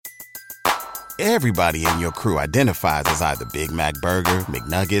Everybody in your crew identifies as either Big Mac Burger,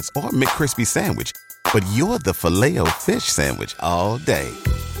 McNuggets, or McCrispy Sandwich. But you're the Filet-O-Fish Sandwich all day.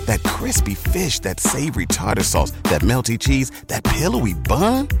 That crispy fish, that savory tartar sauce, that melty cheese, that pillowy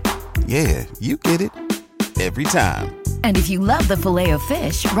bun. Yeah, you get it. Every time. And if you love the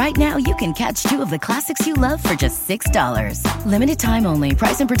Filet-O-Fish, right now you can catch two of the classics you love for just $6. Limited time only.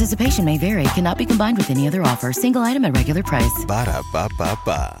 Price and participation may vary. Cannot be combined with any other offer. Single item at regular price.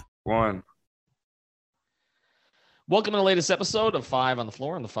 Ba-da-ba-ba-ba. One. Welcome to the latest episode of Five on the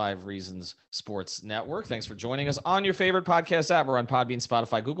Floor on the Five Reasons Sports Network. Thanks for joining us on your favorite podcast app. We're on Podbean,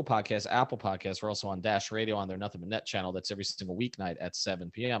 Spotify, Google Podcasts, Apple Podcasts. We're also on Dash Radio on their Nothing But Net channel. That's every single weeknight at 7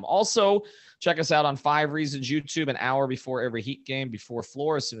 p.m. Also, check us out on Five Reasons YouTube an hour before every Heat game, before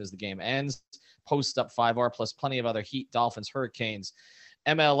Floor, as soon as the game ends. Post up 5R plus plenty of other Heat, Dolphins, Hurricanes,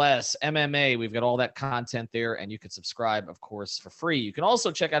 MLS, MMA. We've got all that content there, and you can subscribe, of course, for free. You can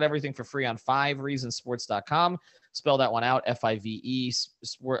also check out everything for free on 5reasonsports.com. Spell that one out, F-I-V-E,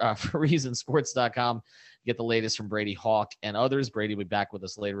 reasonsports.com. Get the latest from Brady Hawk and others. Brady will be back with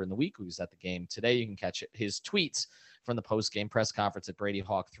us later in the week. Who's at the game today. You can catch his tweets from the post-game press conference at Brady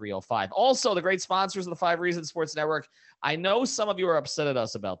Hawk 305. Also, the great sponsors of the Five Reasons Sports Network. I know some of you are upset at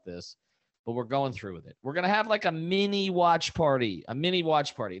us about this, but we're going through with it. We're going to have like a mini watch party,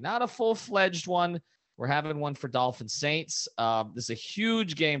 not a full-fledged one. We're having one for Dolphin Saints. This is a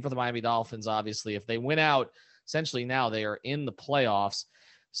huge game for the Miami Dolphins, obviously. If they win out, essentially now they are in the playoffs.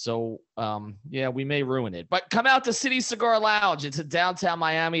 So, we may ruin it. But come out to City Cigar Lounge. It's in downtown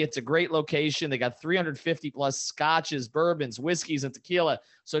Miami. It's a great location. They got 350-plus scotches, bourbons, whiskeys, and tequila.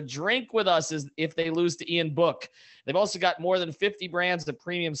 So drink with us as if they lose to Ian Book. They've also got more than 50 brands of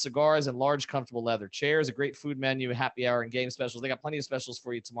premium cigars and large, comfortable leather chairs, a great food menu, happy hour, and game specials. They got plenty of specials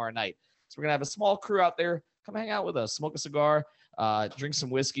for you tomorrow night. So we're going to have a small crew out there. Come hang out with us. Smoke a cigar, drink some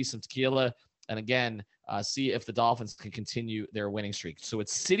whiskey, some tequila, and again, see if the Dolphins can continue their winning streak. So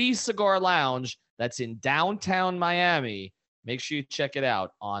it's City Cigar Lounge. That's in downtown Miami. Make sure you check it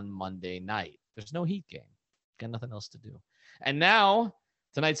out on Monday night. There's no Heat game. Got nothing else to do. And now,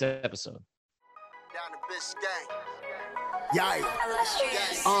 tonight's episode. Down the Biscayne. Yikes.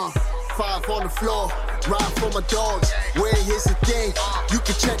 Five on the floor, ride for my dogs. Where here's the thing, you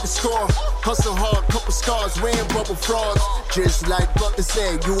can check the score. Hustle hard, couple scars, wearing rubber frauds. Just like Butler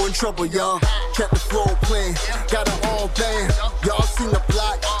said, you in trouble, y'all. Kept the floor playing, got it all banned. Y'all seen the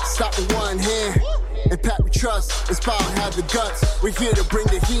block, stop with one hand. And Pat, we trust, it's power, have the guts. We're here to bring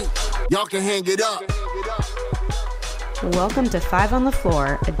the heat, y'all can hang it up. Welcome to Five on the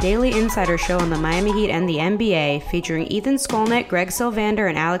Floor, a daily insider show on the Miami Heat and the NBA, featuring Ethan Skolnick, Greg Sylvander,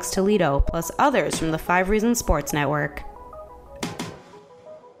 and Alex Toledo, plus others from the Five Reasons Sports Network.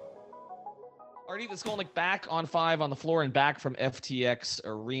 All right, Ethan Skolnick back on Five on the Floor and back from FTX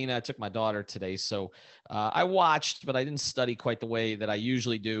Arena. I took my daughter today, so I watched, but I didn't study quite the way that I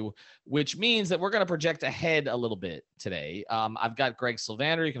usually do, which means that we're going to project ahead a little bit today. I've got Greg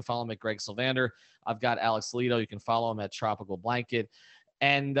Sylvander. You can follow him at Greg Sylvander. I've got Alex Toledo. You can follow him at Tropical Blanket.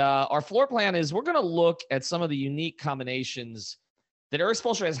 And our floor plan is we're going to look at some of the unique combinations that Erik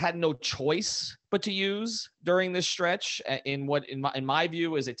Spoelstra has had no choice but to use during this stretch in what, in my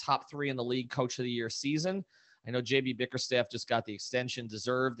view, is a top 3 in the league Coach of the Year season. I know JB Bickerstaff just got the extension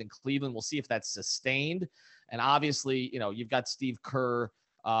deserved in Cleveland. We'll see if that's sustained. And obviously, you've got Steve Kerr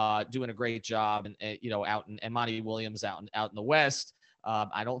doing a great job, and out and Monty Williams out in the West.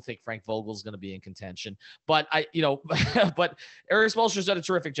 I don't think Frank Vogel's going to be in contention, but but Erik Spoelstra's done a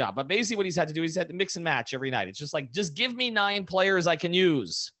terrific job. But basically what he's had to do, he's had to mix and match every night. It's just like, just give me 9 players I can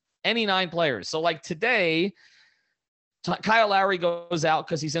use, any 9 players. So like today, Kyle Lowry goes out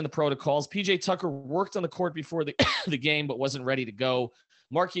because he's in the protocols. PJ Tucker worked on the court before the game, but wasn't ready to go.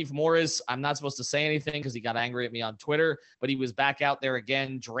 Markieff Morris, I'm not supposed to say anything because he got angry at me on Twitter, but he was back out there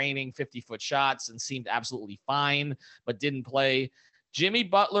again, draining 50-foot shots and seemed absolutely fine, but didn't play. Jimmy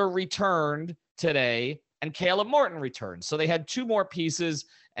Butler returned today, and Caleb Martin returned. So they had 2 more pieces,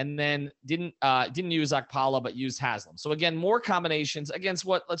 and then didn't use Okpala, but used Haslam. So again, more combinations against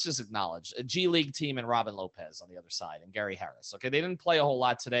what, let's just acknowledge, a G League team and Robin Lopez on the other side and Gary Harris. Okay, they didn't play a whole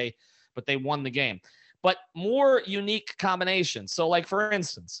lot today, but they won the game. But more unique combinations. So like, for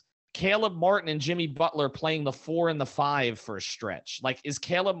instance, Caleb Martin and Jimmy Butler playing the 4 and the 5 for a stretch. Like, is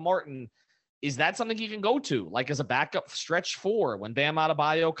Caleb Martin... is that something you can go to, like as a backup stretch 4 when Bam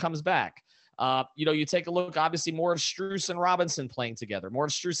Adebayo comes back? You take a look, obviously, more of Strus and Robinson playing together, more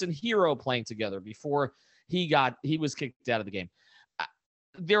of Strus and Hero playing together before he was kicked out of the game.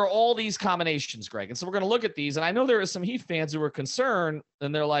 there are all these combinations, Greg. And so we're going to look at these. And I know there are some Heat fans who are concerned,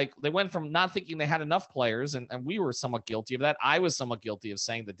 and they're like, they went from not thinking they had enough players, and we were somewhat guilty of that. I was somewhat guilty of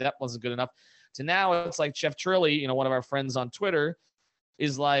saying the depth wasn't good enough, to now it's like Jeff Trilly, one of our friends on Twitter,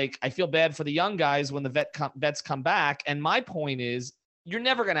 is like, I feel bad for the young guys when the vets come back. And my point is, you're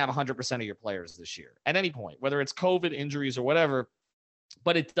never going to have 100% of your players this year at any point, whether it's COVID, injuries, or whatever.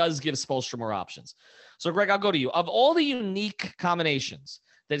 But it does give Spoelstra more options. So, Greg, I'll go to you. Of all the unique combinations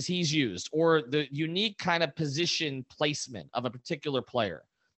that he's used, or the unique kind of position placement of a particular player,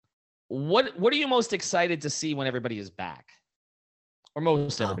 what are you most excited to see when everybody is back, or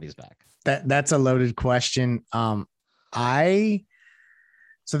most everybody's back? That's a loaded question. So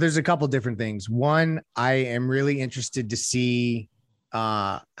there's a couple different things. One, I am really interested to see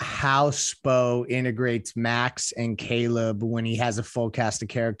how Spo integrates Max and Caleb when he has a full cast of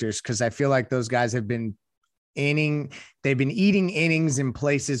characters, because I feel like those guys have been eating innings in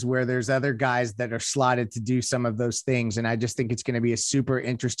places where there's other guys that are slotted to do some of those things. And I just think it's going to be a super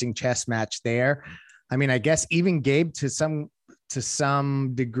interesting chess match there. I mean, I guess even Gabe to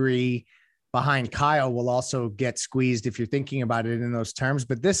some degree behind Kyle will also get squeezed if you're thinking about it in those terms.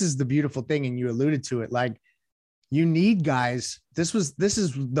 But this is the beautiful thing, and you alluded to it, like, you need guys. This is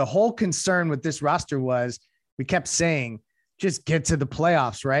the whole concern with this roster was, we kept saying, just get to the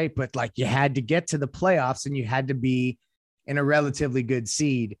playoffs, right? But like, you had to get to the playoffs and you had to be in a relatively good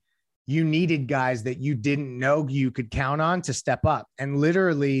seed. You needed guys that you didn't know you could count on to step up. And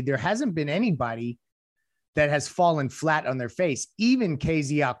literally there hasn't been anybody that has fallen flat on their face. Even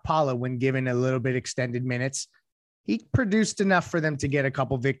KZ Okpala, when given a little bit extended minutes, he produced enough for them to get a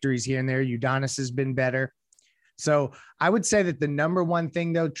couple victories here and there. Udonis has been better. So I would say that the number one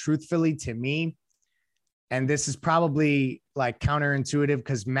thing, though, truthfully to me, and this is probably like counterintuitive,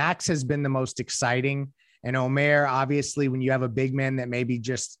 because Max has been the most exciting. And Omer, obviously, when you have a big man that maybe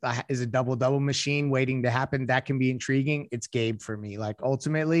just is a double-double machine waiting to happen, that can be intriguing. It's Gabe for me. Like,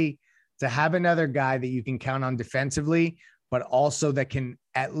 ultimately, to have another guy that you can count on defensively, but also that can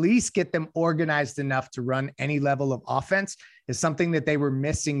at least get them organized enough to run any level of offense, is something that they were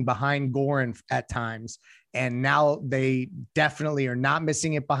missing behind Goran at times. And now they definitely are not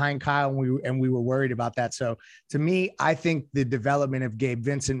missing it behind Kyle. And we were worried about that. So to me, I think the development of Gabe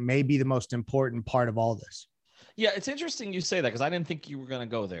Vincent may be the most important part of all this. Yeah, it's interesting you say that, because I didn't think you were going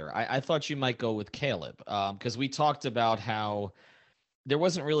to go there. I thought you might go with Caleb, because we talked about how there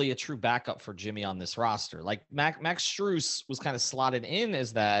wasn't really a true backup for Jimmy on this roster. Like Max Strus was kind of slotted in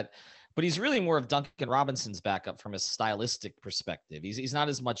as that, but he's really more of Duncan Robinson's backup from a stylistic perspective. He's not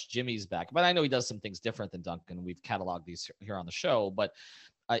as much Jimmy's back, but I know he does some things different than Duncan. We've cataloged these here on the show, but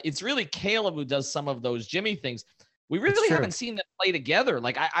it's really Caleb who does some of those Jimmy things. We really haven't seen them play together.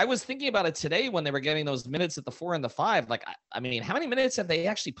 Like I was thinking about it today when they were getting those minutes at the 4 and the 5. Like, I mean, how many minutes have they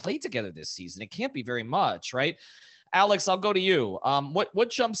actually played together this season? It can't be very much, right? Alex, I'll go to you. What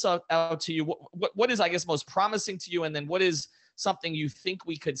jumps out to you? What is, I guess, most promising to you? And then what is something you think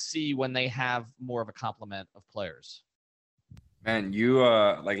we could see when they have more of a complement of players? Man, you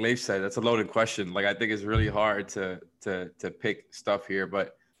like Leif said, that's a loaded question. Like, I think it's really hard to pick stuff here,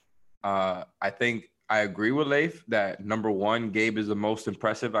 but I think I agree with Leif that number one, Gabe is the most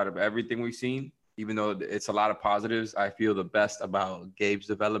impressive out of everything we've seen. Even though it's a lot of positives, I feel the best about Gabe's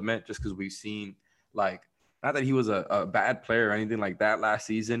development, just because we've seen, like, not that he was a bad player or anything like that last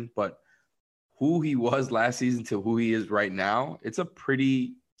season, but who he was last season to who he is right now, it's a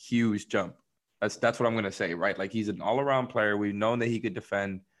pretty huge jump. That's what I'm going to say, right? Like, he's an all-around player. We've known that he could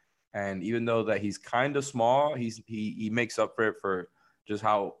defend. And even though that he's kind of small, he makes up for it for just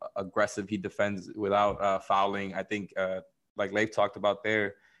how aggressive he defends without fouling. I think, like Leif talked about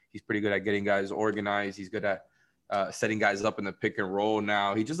there, he's pretty good at getting guys organized. He's good at setting guys up in the pick and roll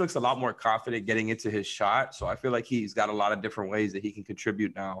now. He just looks a lot more confident getting into his shot. So I feel like he's got a lot of different ways that he can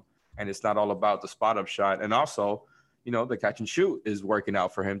contribute now. And it's not all about the spot up shot. And also, the catch and shoot is working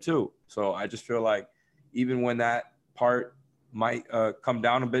out for him too. So I just feel like even when that part might come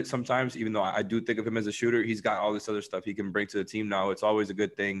down a bit sometimes, even though I do think of him as a shooter, he's got all this other stuff he can bring to the team now. It's always a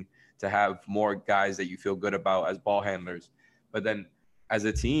good thing to have more guys that you feel good about as ball handlers. But then as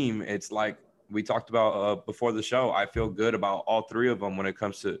a team, it's like we talked about before the show, I feel good about all three of them when it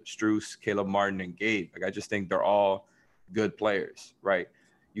comes to Strus, Caleb Martin, and Gabe. Like, I just think they're all good players, right?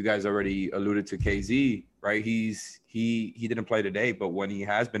 You guys already alluded to KZ, right? He didn't play today, but when he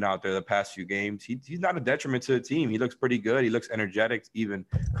has been out there the past few games, he's not a detriment to the team. He looks pretty good. He looks energetic, even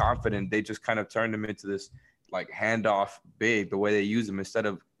confident. They just kind of turned him into this like handoff big, the way they use him instead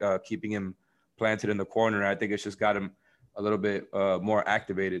of keeping him planted in the corner. I think it's just got him a little bit more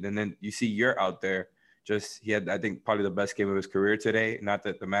activated. And then you see you're out there he had, I think, probably the best game of his career today. Not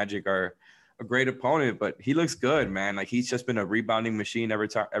that the Magic are a great opponent, but he looks good, man. Like, he's just been a rebounding machine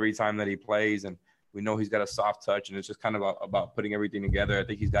every time that he plays, and we know he's got a soft touch, and it's just kind of about putting everything together. I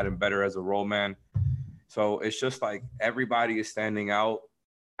think he's gotten better as a role man. So it's just like everybody is standing out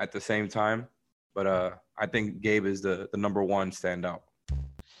at the same time. But I think Gabe is the number one standout.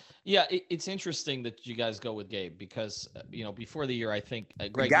 Yeah, it's interesting that you guys go with Gabe because, before the year, I think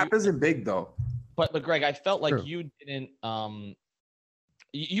Greg, the gap isn't big though. But Greg, I felt like True. you didn't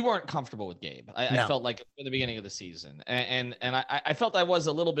you weren't comfortable with Gabe. I felt like in the beginning of the season, and I felt I was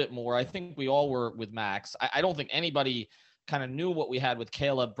a little bit more. I think we all were with Max. I don't think anybody kind of knew what we had with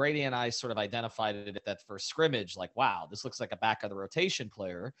Caleb. Brady and I sort of identified it at that first scrimmage, like, wow, this looks like a back of the rotation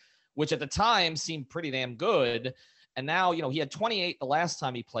player, which at the time seemed pretty damn good. And now, he had 28 the last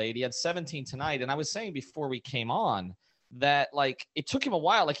time he played. He had 17 tonight. And I was saying before we came on that, like, it took him a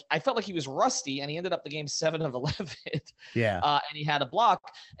while. Like, I felt like he was rusty, and he ended up the game 7 of 11. Yeah. And he had a block.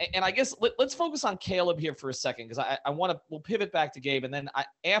 And I guess let's focus on Caleb here for a second, because we'll pivot back to Gabe. And then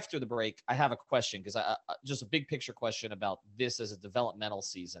after the break, I have a question, because just a big picture question about this as a developmental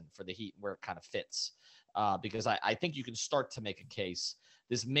season for the Heat, where it kind of fits. Because I think you can start to make a case.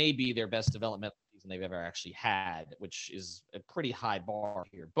 This may be their best developmental season they've ever actually had, which is a pretty high bar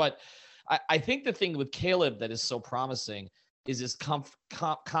here. But I think the thing with Caleb that is so promising is his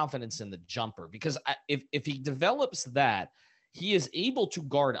confidence in the jumper, because if he develops that, he is able to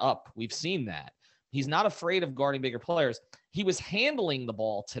guard up. We've seen that. He's not afraid of guarding bigger players. He was handling the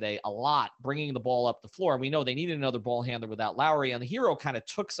ball today a lot, bringing the ball up the floor. And we know they needed another ball handler without Lowry, and the Hero kind of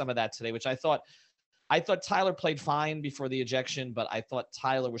took some of that today, which I thought Tyler played fine before the ejection, but I thought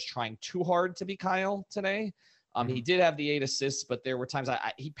Tyler was trying too hard to be Kyle today. He did have the 8 assists, but there were times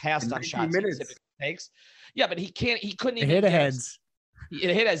he passed on shots he typically takes. Yeah, but he couldn't even hit heads.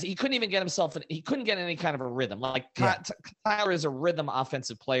 He couldn't even get himself. He couldn't get any kind of a rhythm. Like, Tyler is a rhythm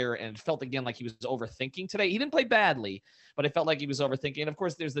offensive player, and it felt again like he was overthinking today. He didn't play badly, but it felt like he was overthinking. And of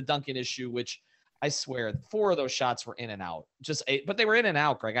course, there's the Duncan issue, which I swear 4 of those shots were in and out. But they were in and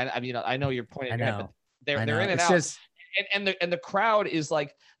out, Greg. I know you're pointing at but they're in and out. And the crowd is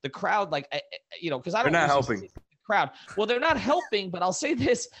like because I don't. They're not helping. The crowd. Well, they're not helping, but I'll say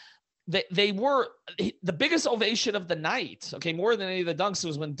this. They were the biggest ovation of the night. Okay, more than any of the dunks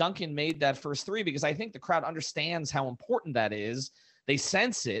was when Duncan made that first 3, because I think the crowd understands how important that is. They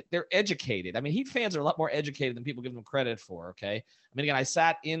sense it. They're educated. I mean, Heat fans are a lot more educated than people give them credit for. Okay, I mean, again, I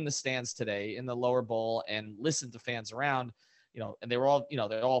sat in the stands today in the lower bowl and listened to fans around. And they were all,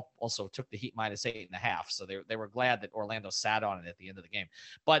 they all also took the Heat minus 8.5. So they were glad that Orlando sat on it at the end of the game.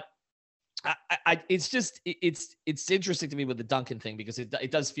 But it's interesting to me with the Duncan thing, because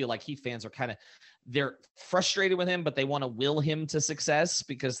it does feel like Heat fans are they're frustrated with him, but they want to will him to success,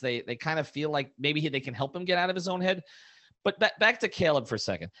 because they kind of feel like maybe they can help him get out of his own head. But back to Caleb for a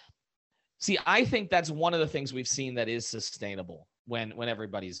second. See, I think that's one of the things we've seen that is sustainable when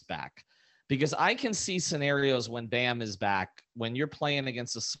everybody's back. Because I can see scenarios when Bam is back, when you're playing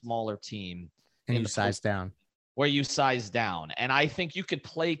against a smaller team. And you size down. Where you size down. And I think you could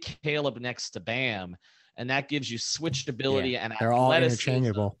play Caleb next to Bam, and that gives you switchability and they're all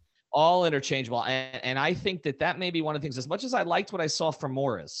interchangeable. All interchangeable. And I think that may be one of the things. As much as I liked what I saw from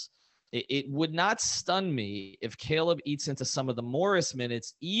Morris, it would not stun me if Caleb eats into some of the Morris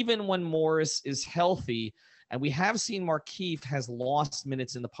minutes, even when Morris is healthy. And we have seen Markieff has lost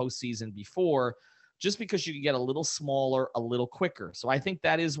minutes in the postseason before, just because you can get a little smaller, a little quicker. So I think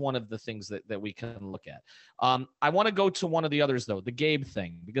that is one of the things that we can look at. I want to go to one of the others, though, the Gabe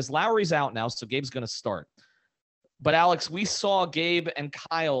thing, because Lowry's out now, so Gabe's going to start. But, Alex, we saw Gabe and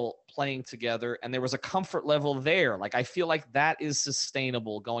Kyle playing together, and there was a comfort level there. Like, I feel like that is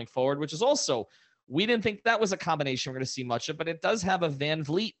sustainable going forward, which is also, we didn't think that was a combination we're going to see much of, but it does have a Van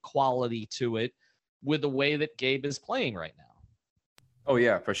Vliet quality to it with the way that Gabe is playing right now. Oh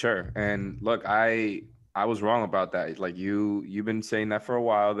yeah, for sure. And look, I was wrong about that. Like you've been saying that for a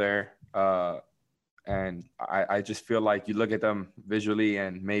while there. And I just feel like you look at them visually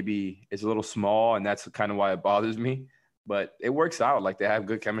and maybe it's a little small, and that's kind of why it bothers me. But it works out. Like, they have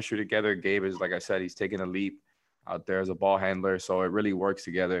good chemistry together. Gabe is, like I said, he's taking a leap out there as a ball handler, so it really works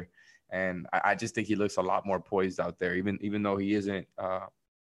together. And I just think he looks a lot more poised out there, even though he isn't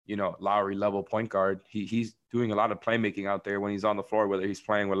Lowry level point guard. He's doing a lot of playmaking out there when he's on the floor, whether he's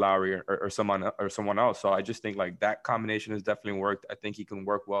playing with Lowry or someone else. So I just think like that combination has definitely worked. I think he can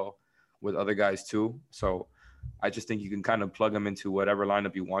work well with other guys too. So I just think you can kind of plug him into whatever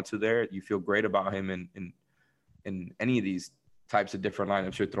lineup you want to there. You feel great about him in any of these types of different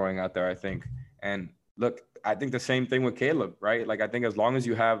lineups you're throwing out there, I think. And look, I think the same thing with Caleb, right? Like, I think as long as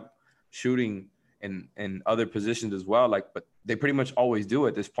you have shooting in other positions as well. Like, but they pretty much always do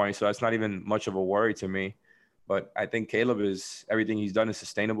at this point. So that's not even much of a worry to me. But I think Caleb is everything he's done is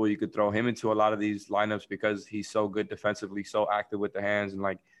sustainable. You could throw him into a lot of these lineups because he's so good defensively, so active with the hands. And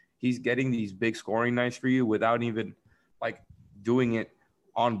like, he's getting these big scoring nights for you without even like doing it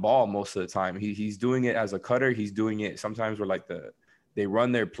on ball most of the time. He's doing it as a cutter. He's doing it sometimes where like they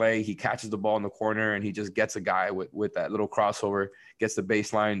run their play. He catches the ball in the corner and he just gets a guy with that little crossover, gets the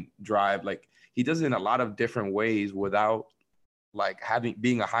baseline drive. Like, he does it in a lot of different ways without like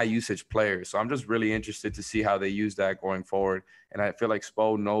being a high usage player. So I'm just really interested to see how they use that going forward. And I feel like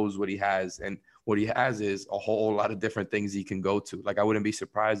Spo knows what he has, and what he has is a whole lot of different things he can go to. Like, I wouldn't be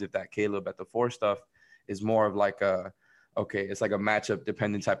surprised if that Caleb at the 4 stuff is more of like it's like a matchup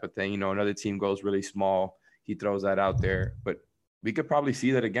dependent type of thing. You know, another team goes really small, he throws that out there, but we could probably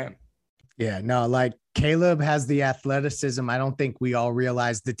see that again. Yeah, no, like Caleb has the athleticism. I don't think we all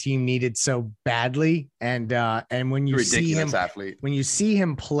realized the team needed so badly. And when you see him, athlete. When you see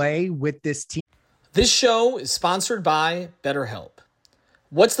him play with this team. This show is sponsored by BetterHelp.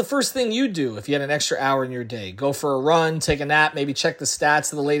 What's the first thing you do if you had an extra hour in your day? Go for a run, take a nap, maybe check the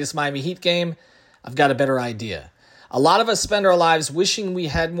stats of the latest Miami Heat game? I've got a better idea. A lot of us spend our lives wishing we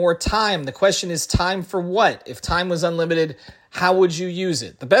had more time. The question is, time for what? If time was unlimited, how would you use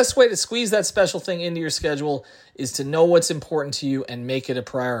it? The best way to squeeze that special thing into your schedule is to know what's important to you and make it a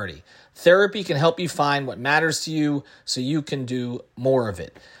priority. Therapy can help you find what matters to you so you can do more of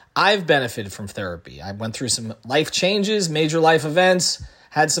it. I've benefited from therapy. I went through some life changes, major life events,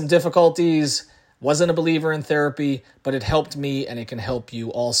 had some difficulties, wasn't a believer in therapy, but it helped me and it can help you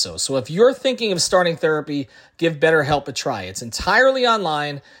also. So if you're thinking of starting therapy, give BetterHelp a try. It's entirely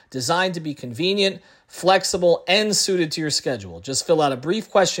online, designed to be convenient, flexible, and suited to your schedule. Just fill out a brief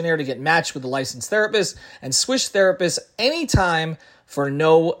questionnaire to get matched with a licensed therapist and switch therapists anytime for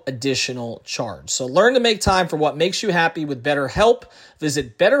no additional charge. So learn to make time for what makes you happy with BetterHelp.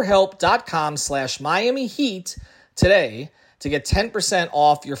 Visit BetterHelp.com/Miami Heat today to get 10%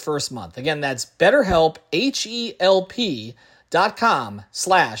 off your first month. Again, that's BetterHelp,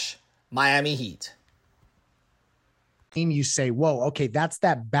 HELP.com/Miami Heat. You say, whoa, okay, that's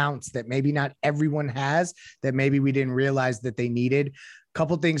that bounce that maybe not everyone has, that maybe we didn't realize that they needed. A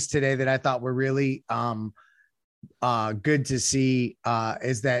couple things today that I thought were really good to see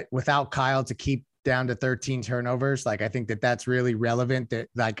is that without Kyle to keep down to 13 turnovers, like I think that's really relevant. That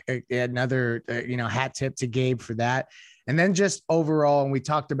like another hat tip to Gabe for that. And then just overall, and we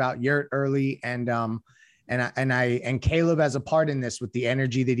talked about Yurt early, and Caleb has a part in this with the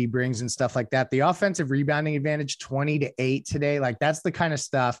energy that he brings and stuff like that. The offensive rebounding advantage 20-8 today, like that's the kind of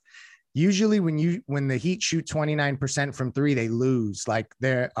stuff. Usually when the Heat shoot 29% from 3, they lose. Like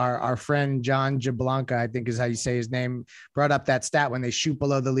our friend John Jablanca, I think is how you say his name, brought up that stat. When they shoot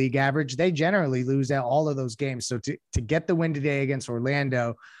below the league average, they generally lose out all of those games. So to get the win today against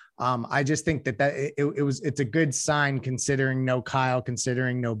Orlando, I just think it's a good sign considering no Kyle,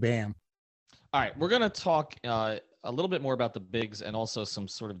 considering no Bam. All right, we're going to talk a little bit more about the bigs and also some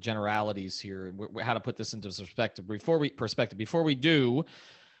sort of generalities here, how to put this into perspective. Before we do,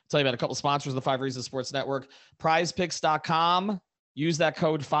 tell you about a couple sponsors of the 5 Reasons Sports Network. PrizePicks.com. Use that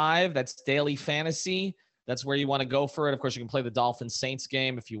code 5. That's daily fantasy. That's where you want to go for it. Of course, you can play the Dolphins-Saints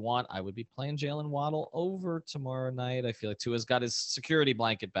game if you want. I would be playing Jalen Waddle over tomorrow night. I feel like Tua's got his security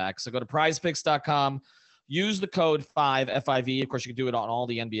blanket back. So go to PrizePicks.com. Use the code 5, F-I-V. Of course, you can do it on all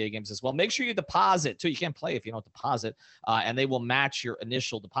the NBA games as well. Make sure you deposit, too. You can't play if you don't deposit, and they will match your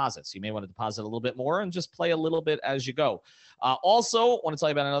initial deposits. You may want to deposit a little bit more and just play a little bit as you go. Also, want to tell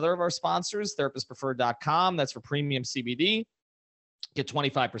you about another of our sponsors, therapistpreferred.com. That's for premium CBD. Get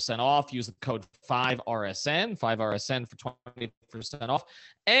 25% off. Use the code 5RSN, 5RSN for 20% off.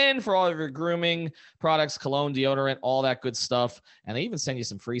 And for all of your grooming products, cologne, deodorant, all that good stuff. And they even send you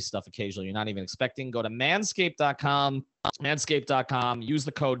some free stuff occasionally you're not even expecting. Go to manscaped.com, manscaped.com. Use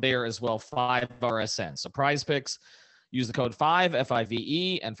the code there as well, 5RSN. So Prize Picks, use the code 5,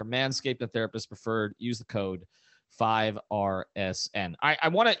 F-I-V-E. And for Manscaped, the Therapist Preferred, use the code 5RSN.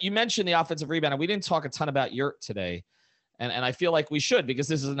 You mentioned the offensive rebound, and we didn't talk a ton about Yurt today. And I feel like we should, because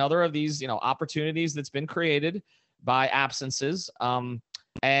this is another of these, opportunities that's been created by absences. And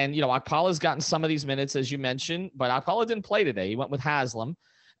Akpala's gotten some of these minutes, as you mentioned, but Akpala didn't play today. He went with Haslam,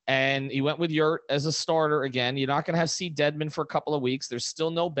 and he went with Yurt as a starter again. You're not going to have C. Dedman for a couple of weeks. There's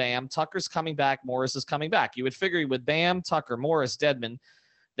still no Bam. Tucker's coming back. Morris is coming back. You would figure with Bam, Tucker, Morris, Dedman,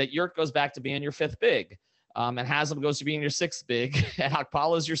 that Yurt goes back to being your 5th big. And Haslam goes to being your 6th big. And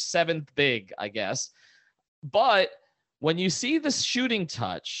Akpala's your 7th big, I guess. But when you see the shooting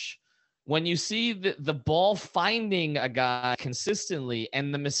touch, when you see the ball finding a guy consistently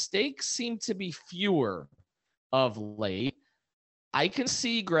and the mistakes seem to be fewer of late, I can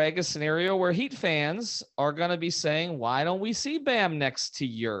see, Greg, a scenario where Heat fans are going to be saying, why don't we see Bam next to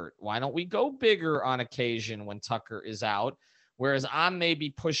Yurt? Why don't we go bigger on occasion when Tucker is out? Whereas I'm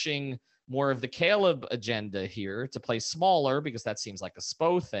maybe pushing more of the Caleb agenda here to play smaller because that seems like a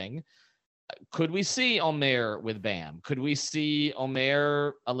Spo thing. Could we see Omer with Bam? Could we see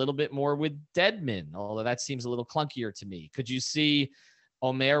Omer a little bit more with Dedmon? Although that seems a little clunkier to me. Could you see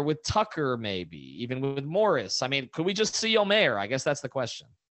Omer with Tucker, maybe even with Morris? I mean, could we just see Omer? I guess that's the question.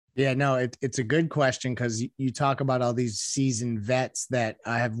 Yeah, no, it's a good question because you talk about all these seasoned vets that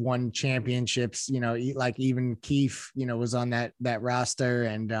have won championships. Like even Keefe, was on that roster,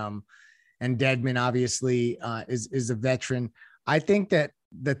 and Dedmon obviously is a veteran. I think that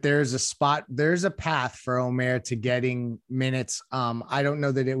there's a path for Omer to getting minutes. I don't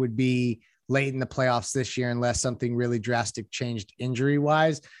know that it would be late in the playoffs this year unless something really drastic changed injury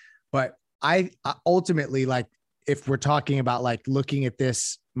wise. But I ultimately, like, if we're talking about like looking at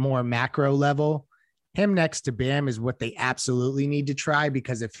this more macro level, him next to Bam is what they absolutely need to try,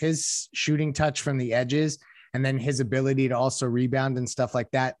 because if his shooting touch from the edges and then his ability to also rebound and stuff like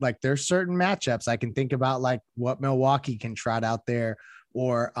that, like there's certain matchups I can think about, like what Milwaukee can trot out there,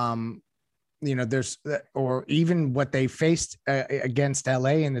 or there's, or even what they faced against LA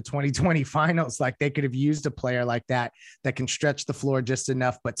in the 2020 finals. Like they could have used a player like that can stretch the floor just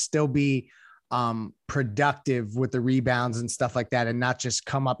enough, but still be productive with the rebounds and stuff like that, and not just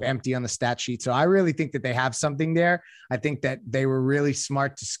come up empty on the stat sheet. So I really think that they have something there. I think that they were really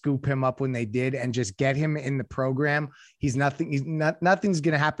smart to scoop him up when they did and just get him in the program. Nothing's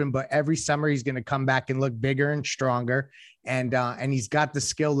going to happen, but every summer he's going to come back and look bigger and stronger. And he's got the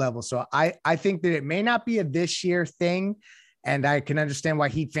skill level. So I think that it may not be a this year thing. And I can understand why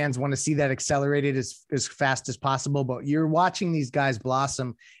Heat fans want to see that accelerated as fast as possible. But you're watching these guys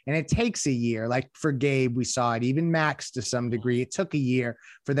blossom, and it takes a year. Like for Gabe, we saw it, even Max to some degree. It took a year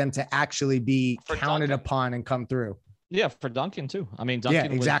for them to actually be counted upon and come through. Yeah, for Duncan too. I mean,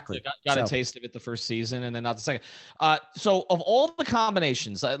 Duncan exactly got a taste of it the first season and then not the second. So of all the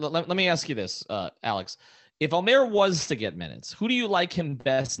combinations, let me ask you this, Alex. If Omer was to get minutes, who do you like him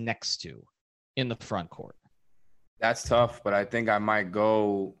best next to in the front court? That's tough, but I think I might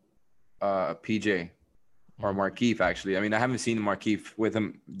go PJ or Markieff, actually. I mean, I haven't seen Markieff with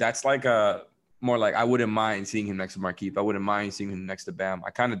him. That's like more like I wouldn't mind seeing him next to Markieff. I wouldn't mind seeing him next to Bam.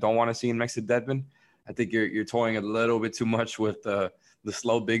 I kind of don't want to see him next to Dedmon. I think you're toying a little bit too much with the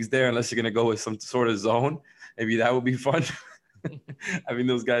slow bigs there, unless you're going to go with some sort of zone. Maybe that would be fun. I mean,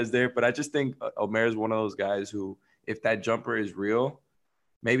 those guys there. But I just think Omer is one of those guys who, if that jumper is real,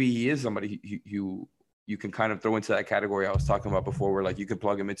 maybe he is somebody you can kind of throw into that category I was talking about before, where like you can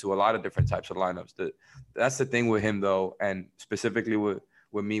plug him into a lot of different types of lineups. That's the thing with him, though, and specifically with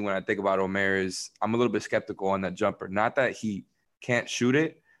me when I think about Omer, is I'm a little bit skeptical on that jumper. Not that he can't shoot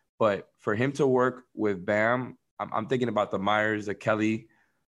it, but for him to work with Bam, I'm thinking about the Myers, the Kelly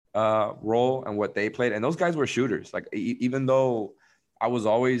role and what they played. And those guys were shooters. Like even though I was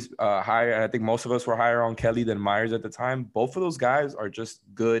always higher, and I think most of us were higher on Kelly than Myers at the time, both of those guys are just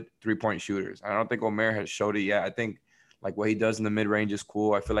good three-point shooters. I don't think Omer has showed it yet. I think like what he does in the mid-range is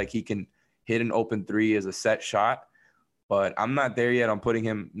cool. I feel like he can hit an open three as a set shot, but I'm not there yet on putting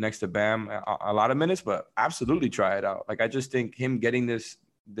him next to Bam a lot of minutes, but absolutely try it out. Like I just think him getting this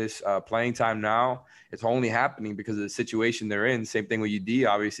playing time now, it's only happening because of the situation they're in. Same thing with UD,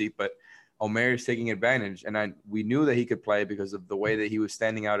 obviously, but Omer is taking advantage, and we knew that he could play because of the way that he was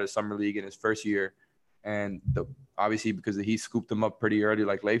standing out at Summer League in his first year, and obviously because he scooped him up pretty early,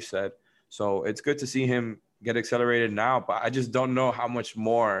 like Leif said. So it's good to see him get accelerated now, but I just don't know how much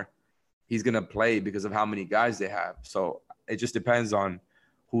more he's going to play because of how many guys they have. So it just depends on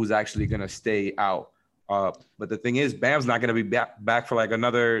who's actually going to stay out. But the thing is, Bam's not going to be back for like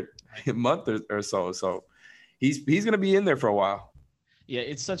another month or so. So he's going to be in there for a while. Yeah,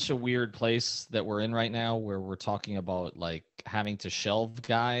 it's such a weird place that we're in right now, where we're talking about like having to shelve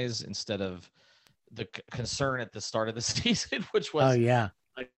guys instead of the concern at the start of the season, which was,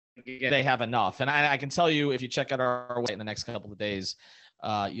 like, they have enough. And I can tell you, if you check out our website in the next couple of days,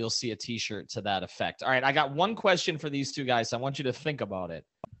 you'll see a t-shirt to that effect. All right, I got one question for these two guys. I want you to think about it.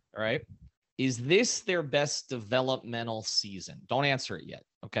 All right. Is this their best developmental season? Don't answer it yet.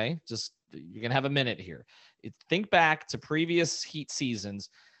 Okay. Just, you're going to have a minute here. Think back to previous Heat seasons,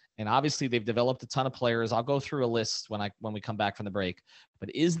 and obviously they've developed a ton of players. I'll go through a list when we come back from the break.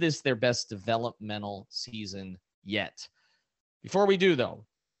 But is this their best developmental season yet? Before we do, though,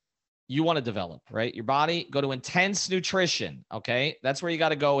 you want to develop, right? Your body, go to Intense Nutrition. Okay. That's where you got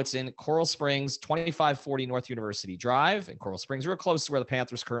to go. It's in Coral Springs, 2540 North University Drive in Coral Springs, real close to where the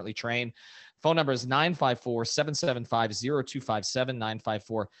Panthers currently train. Phone number is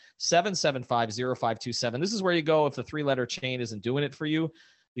 954-775-0257, 954-775-0527. This is where you go if the 3-letter chain isn't doing it for you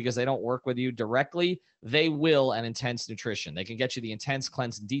because they don't work with you directly. They will at Intense Nutrition. They can get you the Intense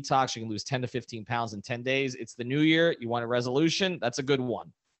Cleanse and Detox. You can lose 10 to 15 pounds in 10 days. It's the new year. You want a resolution? That's a good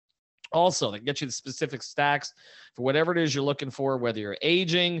one. Also, they can get you the specific stacks for whatever it is you're looking for, whether you're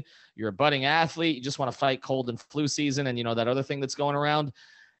aging, you're a budding athlete, you just want to fight cold and flu season, and that other thing that's going around.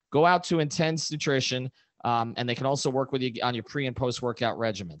 Go out to Intense Nutrition, and they can also work with you on your pre- and post-workout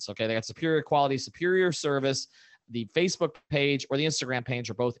regimens. Okay, they got superior quality, superior service. The Facebook page or the Instagram page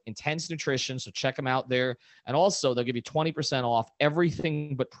are both Intense Nutrition, so check them out there. And also, they'll give you 20% off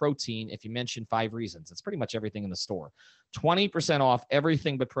everything but protein if you mention 5 reasons. It's pretty much everything in the store. 20% off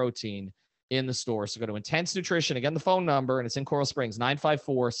everything but protein in the store. So go to Intense Nutrition. Again, the phone number, and it's in Coral Springs,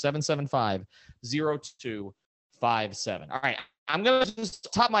 954-775-0257. All right, I'm going to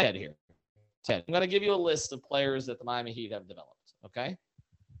just top my head here, Ted. I'm going to give you a list of players that the Miami Heat have developed, okay?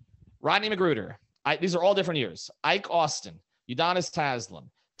 Rodney Magruder. These are all different years. Ike Austin, Udonis Haslem,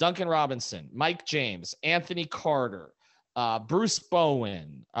 Duncan Robinson, Mike James, Anthony Carter, Bruce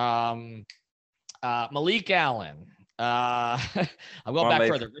Bowen, Malik Allen. I'm going back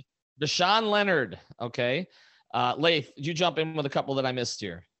further. Deshaun Leonard. Okay. Leif, did you jump in with a couple that I missed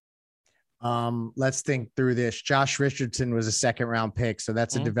here? Let's think through this. Josh Richardson was a 2nd-round pick, so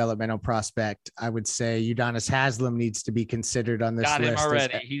that's a developmental prospect. I would say Udonis Haslem needs to be considered on this list. Got him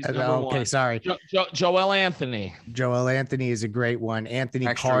already. He's number one. Okay, sorry. Joel Anthony. Joel Anthony is a great one.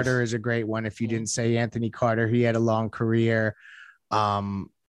 Anthony Carter is a great one. If you didn't say Anthony Carter, he had a long career.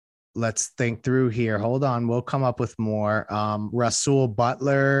 Let's think through here. Hold on. We'll come up with more. Rasul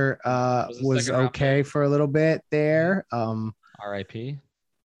Butler was okay for a little bit there. R.I.P.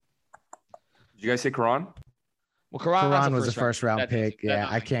 Did you guys say Karan? Well, Karan was a first-round pick. Yeah,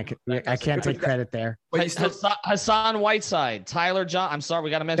 I can't take credit there. Hassan Whiteside, Tyler John. I'm sorry, we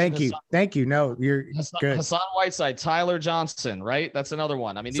got to mention. Thank you. No, you're good. Hassan Whiteside, Tyler Johnson, right? That's another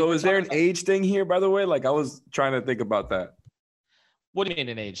one. I mean, so is there an age thing here? By the way, like I was trying to think about that. What do you mean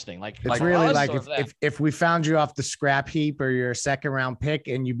an age thing? It's really like if we found you off the scrap heap or you're a 2nd-round pick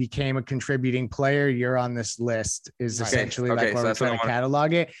and you became a contributing player, you're on this list. Is essentially like where we're trying to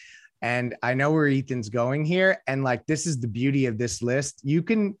catalog it. And I know where Ethan's going here. And like, this is the beauty of this list. You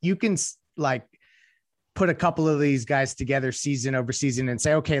can like put a couple of these guys together season over season and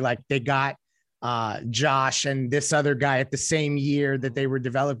say, okay, like they got Josh and this other guy at the same year that they were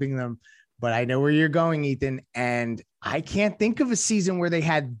developing them. But I know where you're going, Ethan. And I can't think of a season where they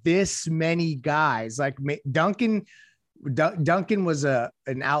had this many guys. Like Duncan was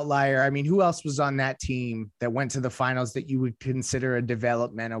an outlier. I mean, who else was on that team that went to the finals that you would consider a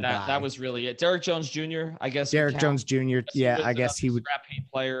developmental guy? That was really it. Derek Jones Jr., I guess. Derek Jones Jr. Yeah, I guess he would. Scrap heap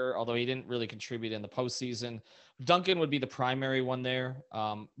player, although he didn't really contribute in the postseason. Duncan would be the primary one there.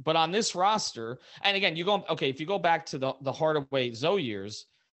 But on this roster, and again, if you go back to the Hardaway Zoe years,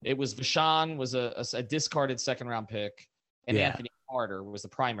 it was Vashon was a discarded 2nd-round pick, and Anthony Carter was the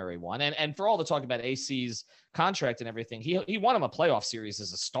primary one. And for all the talk about AC's contract and everything, he won him a playoff series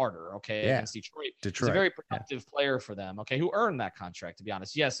as a starter, against Detroit. He's a very productive player for them, who earned that contract, to be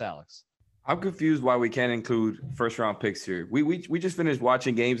honest. Yes, Alex. I'm confused why we can't include 1st-round picks here. We just finished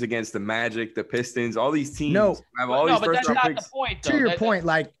watching games against the Magic, the Pistons, all these teams. Have all these but that's not picks. The point, though. To your point,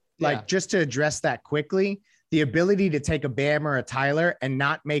 just to address that quickly, the ability to take a Bam or a Tyler and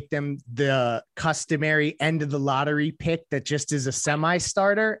not make them the customary end of the lottery pick that just is a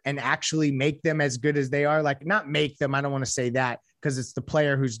semi-starter and actually make them as good as they are. Like, not make them, I don't want to say that because it's the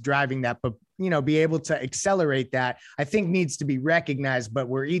player who's driving that, but be able to accelerate that, I think needs to be recognized. But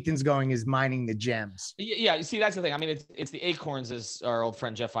where Ethan's going is mining the gems. Yeah, you see, that's the thing. I mean, it's the acorns, as our old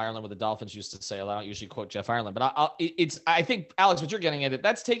friend Jeff Ireland with the Dolphins used to say. I don't usually quote Jeff Ireland, but I think, Alex, what you're getting at,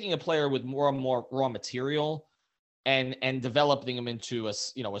 that's taking a player with more and more raw material and developing him into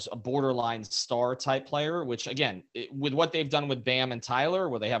a borderline star type player, which again, with what they've done with Bam and Tyler,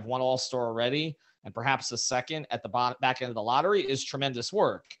 where they have one all-star already and perhaps a second at the back end of the lottery, is tremendous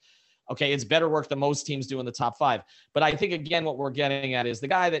work. Okay, it's better work than most teams do in the top 5. But I think, again, what we're getting at is the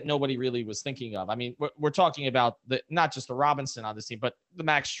guy that nobody really was thinking of. I mean, we're talking about not just the Robinson on this team, but the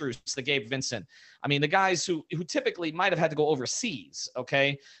Max Strus, the Gabe Vincent. I mean, the guys who typically might have had to go overseas,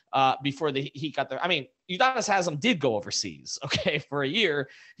 before the Heat got there. I mean, Udonis Haslem did go overseas, for a year.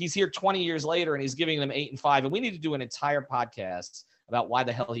 He's here 20 years later, and he's giving them 8 and 5. And we need to do an entire podcast about why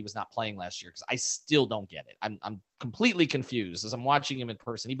the hell he was not playing last year, because I still don't get it. I'm completely confused as I'm watching him in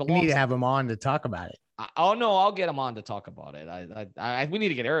person. He belongs. You need to have him on to talk about it. Oh no, I'll get him on to talk about it. We need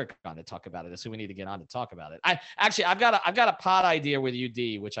to get Eric on to talk about it. That's who we need to get on to talk about it. I've got a pod idea with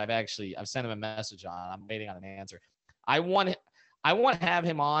UD, which I've sent him a message on. I'm waiting on an answer. I want to have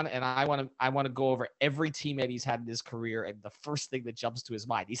him on, and I want to go over every teammate he's had in his career, and the first thing that jumps to his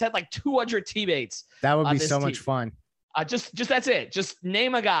mind. He's had like 200 teammates. That would be so much fun. Just that's it. Just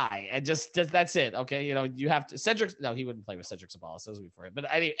name a guy and just that's it. Okay. You have to Cedric. No, he wouldn't play with Cedric Sabalas. That was before him. But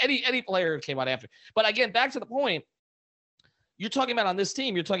any player came out after. But again, back to the point. You're talking about on this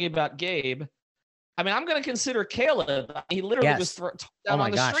team. You're talking about Gabe. I mean, I'm going to consider Caleb. He literally was thrown down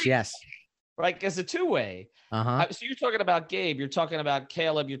on the street. Yes. Like as a two-way. Uh-huh. So you're talking about Gabe. You're talking about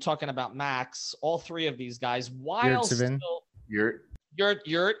Caleb. You're talking about Max. All three of these guys. While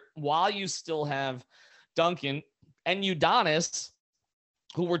you still have Duncan and Udonis,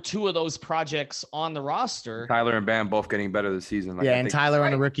 who were two of those projects on the roster. Tyler and Bam both getting better this season. And Tyler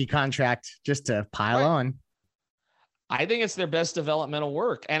on a rookie contract just to pile on. I think it's their best developmental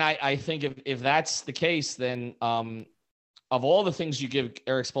work. And I think if that's the case, then of all the things you give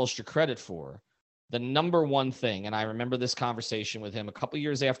Eric Spoelstra credit for, the number one thing, and I remember this conversation with him a couple of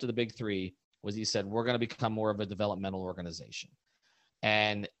years after the Big Three, was he said, we're going to become more of a developmental organization.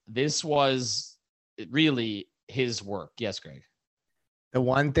 And this was really his work. Yes, Greg. The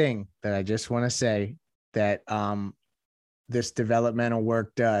one thing that I just want to say that this developmental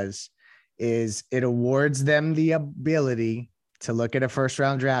work does is it awards them the ability to look at a first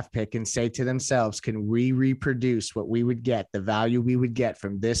round draft pick and say to themselves, can we reproduce what we would get, the value we would get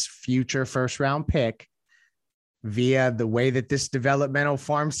from this future first round pick via the way that this developmental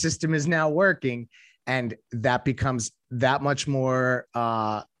farm system is now working? And that becomes that much more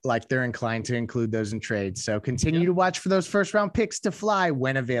like they're inclined to include those in trades. So continue to watch for those first round picks to fly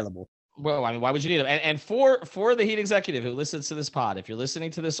when available. Well, I mean, why would you need them? And for the Heat executive who listens to this pod, if you're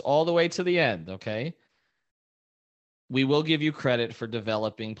listening to this all the way to the end, okay, we will give you credit for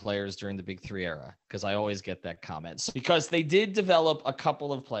developing players during the Big Three era, because I always get that comment. Because they did develop a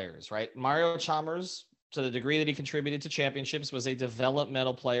couple of players, right? Mario Chalmers, to the degree that he contributed to championships, was a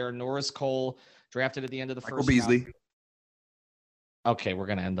developmental player. Norris Cole, drafted at the end of the first Beasley. round. Okay, we're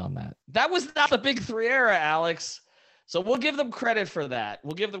going to end on that. That was not the Big Three era, Alex. So we'll give them credit for that.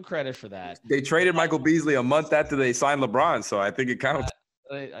 They traded Michael Beasley a month after they signed LeBron, so I think it counts.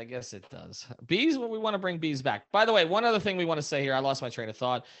 I guess it does. Bees, we want to bring Bees back. By the way, one other thing we want to say here. I lost my train of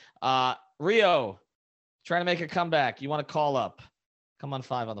thought. Rio, trying to make a comeback. You want to call up. Come on,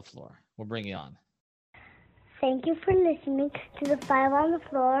 5 on the floor. We'll bring you on. Thank you for listening to the 5 on the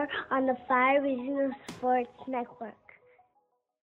Floor on the 5 Regional Sports Network.